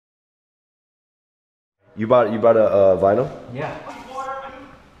You bought a vinyl? Yeah.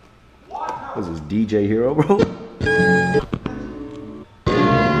 What is this, DJ Hero, bro?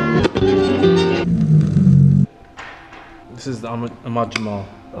 This is the Ahmad Jamal.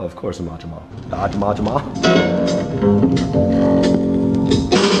 Oh, of course, Ahmad Jamal. Ahmad Jamal.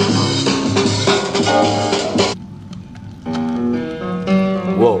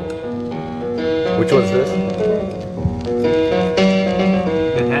 Whoa. Which one's this?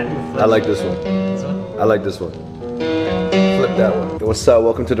 Manhattan. I like this one. This one? I like this one. Flip that one. Hey, what's up?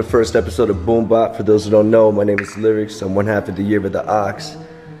 Welcome to the first episode of BOOMBAP. For those who don't know, my name is Lyricks. I'm 1/2 of the year with the Ox.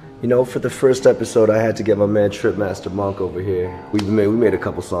 You know, for the first episode, I had to get my man TRIPMASTERMONK over here. We made a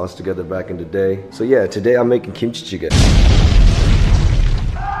couple songs together back in the day. So yeah, today I'm making KIMCHIJJIGAE.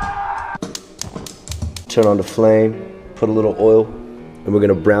 Turn on the flame, put a little oil, and we're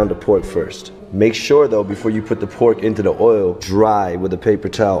gonna brown the pork first. Make sure though, before you put the pork into the oil, dry with a paper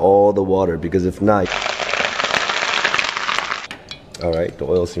towel all the water, because if not... All right, the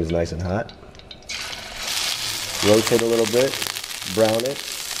oil seems nice and hot. Rotate a little bit, brown it.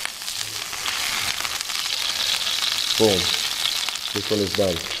 Boom. This one is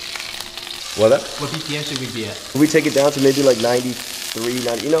done. What up? What BPM should we be at? Can we take it down to maybe like 93,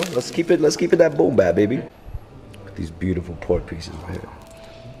 90, you know? Let's keep it that boom bap, baby. Look at these beautiful pork pieces right here.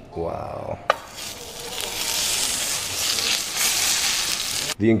 Wow.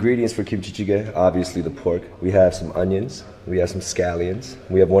 The ingredients for KIMCHIJJIGAE, obviously the pork. We have some onions, we have some scallions,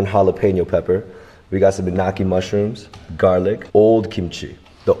 we have 1 jalapeno pepper, we got some inaki mushrooms, garlic, old kimchi.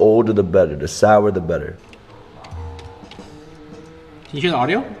 The older the better, the sour the better. Can you hear the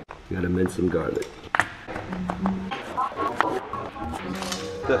audio? You gotta mince some garlic.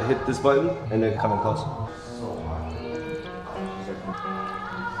 Hit this button and then come in close.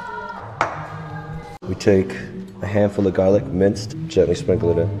 We take a handful of garlic, minced, gently sprinkle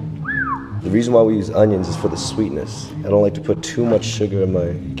it in. The reason why we use onions is for the sweetness. I don't like to put too much sugar in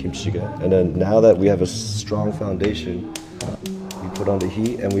my KIMCHIJJIGAE. And then now that we have a strong foundation, we put on the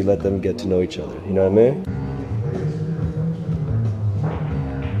heat and we let them get to know each other. You know what I mean?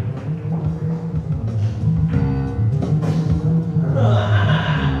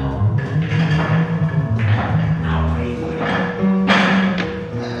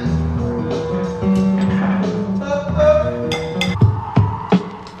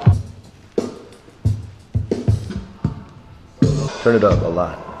 Turn it up a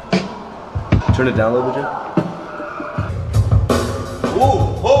lot. Turn it down a little bit, Jim. Whoa,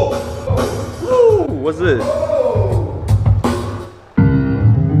 whoa, whoa. What's this?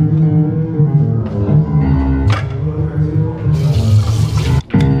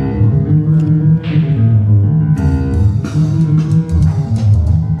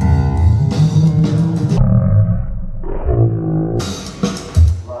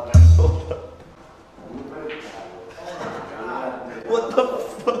 What the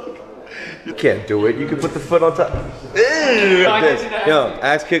fuck? You can't do it. You can put the foot on top. Ew, like this. Yo,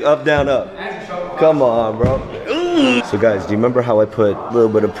 axe kick up, down, up. Come on, bro. So guys, do you remember how I put a little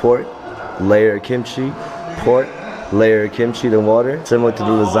bit of pork, layer of kimchi, pork, layer of kimchi, then water? Similar to the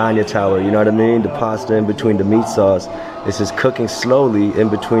lasagna tower, you know what I mean? The pasta in between the meat sauce. It's just cooking slowly in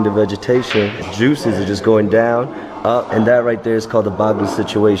between the vegetation. The juices are just going down, up, and that right there is called the bagu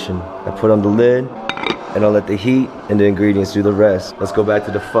situation. I put on the lid, and I'll let the heat and the ingredients do the rest. Let's go back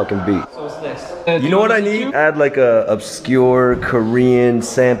to the fucking beat. So what's this? You know what I need? Add like a obscure Korean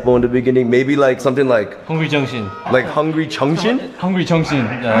sample in the beginning. Maybe like something like Hungry Junction. Like Hungry Junction? Hungry Junction.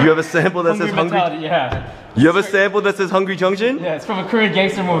 Yeah. You have a sample that says Hungry? Mentality, yeah. You have a sample that says Hungry Junction? Yeah, it's from a Korean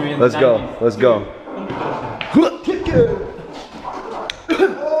gangster movie. Let's go. Let's go.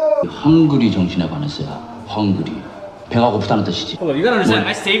 헝그리 정신에 반했어요. 헝그리. 배가 고프다는 뜻이지. Hold on, you gotta understand,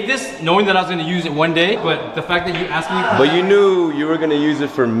 I saved this knowing that I was gonna use it one day, but the fact that you asked me. But you knew you were gonna use it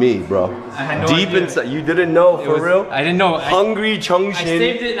for me, bro. I had no Deep idea. inside, you didn't know for real? I didn't know. Hungry Junction. I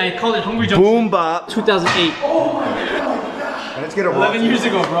saved it and I called it Hungry Junction. BOOMBAP. 2008. Let's get a 11 years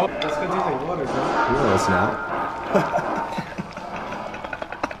ago, bro. Let's go taste like water, bro. No, it's not.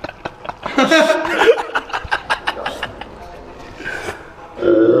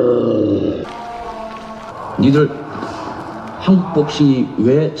 니들 한국 복싱이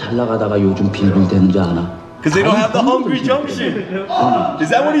왜 잘 나가다가 요즘 빌빌대는지 아나? Because they don't have the Hungry Junction. Is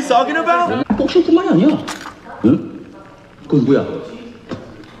that what he's talking about? 복싱뿐만이 아니야. 응? 그건 뭐야?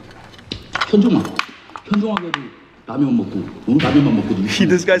 현종하게도 라면 먹고, 응? 라면만 먹고.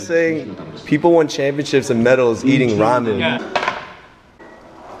 This guy's saying people won championships and medals eating ramen. Yeah.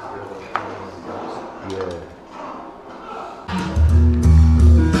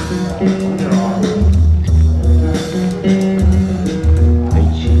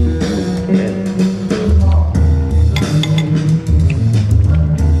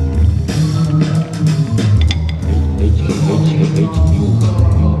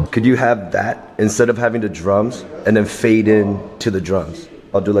 Could you have that instead of having the drums and then fade in to the drums?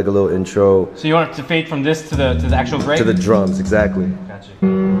 I'll do like a little intro. So you want it to fade from this to the actual break? To the drums, exactly. Gotcha. Oh,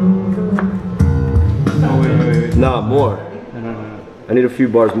 wait. Nah, more. No. I need a few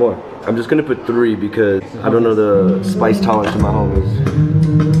bars more. I'm just gonna put 3 because I don't know the spice tolerance of my homies.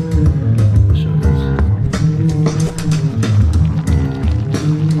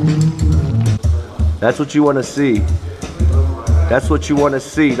 That's what you want to see. That's what you want to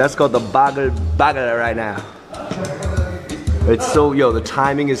see. That's called the bagel right now. It's so, yo, the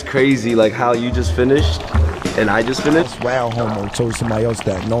timing is crazy, like how you just finished and I just finished. That's wild homo told somebody else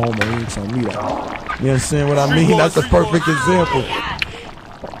that. No homo, he ain't telling me that. You understand what I mean? That's a perfect example.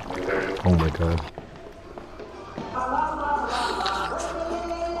 Oh my God.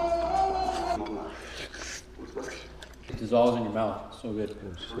 It dissolves in your mouth. So good.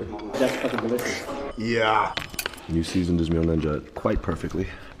 That's fucking delicious. Yeah. You seasoned this meal ninja quite perfectly.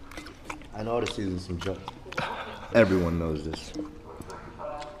 I know how to season some junk. Everyone knows this.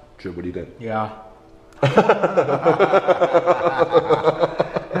 Trip, what do you think? Yeah.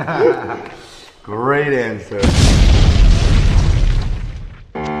 Great answer.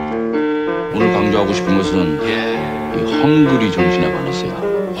 오늘 강조하고 싶은 것은 이 헝그리 정신의 밸런스야.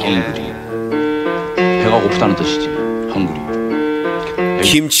 헝그리. 배가 고프다는 뜻이지. 헝그리.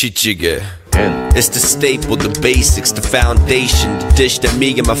 KIMCHIJJIGAE. It's the staple, the basics, the foundation, the dish that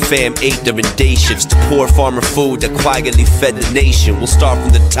me and my fam ate during day shifts, the poor farmer food that quietly fed the nation. We'll start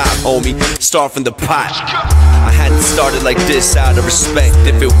from the top, homie, start from the pot. I hadn't started like this out of respect.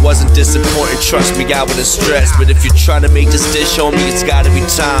 If it wasn't this important, trust me, I wouldn't stress. But if you're trying to make this dish, homie, it's gotta be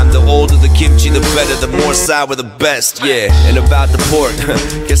time. The older the kimchi, the better, the more sour, the best, yeah. And about the pork,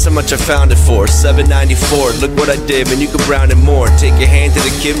 guess how much I found it for? $7.94, look what I did, man, you can brown it more. Take your hand to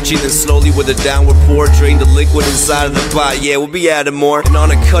the kimchi, then slowly with a downward pour, drain the liquid inside of the pot, yeah, we'll be adding more. And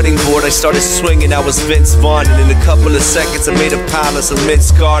on a cutting board, I started swinging, I was Vince Vaughn. And in a couple of seconds, I made a pile of some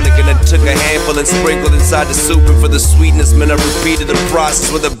minced garlic. And I took a handful and sprinkled inside the soup. And for the sweetness, man, I repeated the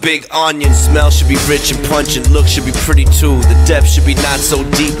process with a big onion. Smell should be rich and pungent, look should be pretty too. The depth should be not so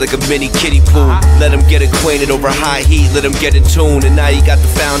deep, like a mini kiddie pool. Let them get acquainted over high heat, let them get in tune. And now you got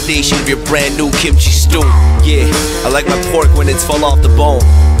the foundation of your brand new kimchi stew. Yeah, I like my pork when it's full off the bone,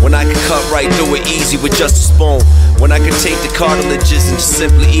 when I can cut right through it easy with just a spoon, when I can take the cartilages and just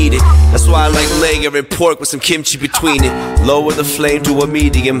simply eat it. That's why I like layering pork with some kimchi between it. Lower the flame to a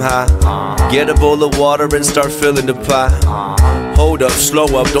medium high, get a bowl of water and start filling the pot. Hold up, slow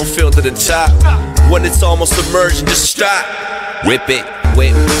up, don't fill to the top. When it's almost submerged, just stop. Rip it,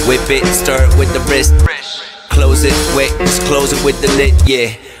 whip it, stir it with the wrist. Close it, wet, just close it with the lid,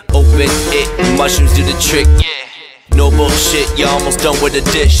 yeah. Open it, mushrooms do the trick, yeah. No bullshit, you're almost done with the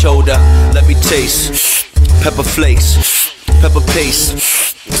dish. Hold up, let me taste. Pepper flakes, pepper paste,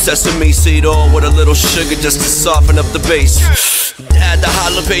 sesame seed oil with a little sugar just to soften up the base. Add the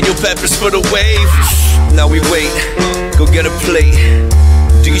jalapeno peppers for the wave. Now we wait, go get a plate.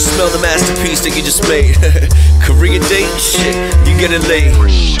 Do you smell the masterpiece that you just made? Korean date? Shit, you get it late.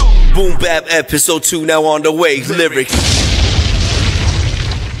 Boom Bap episode 2 now on the way. Lyrics.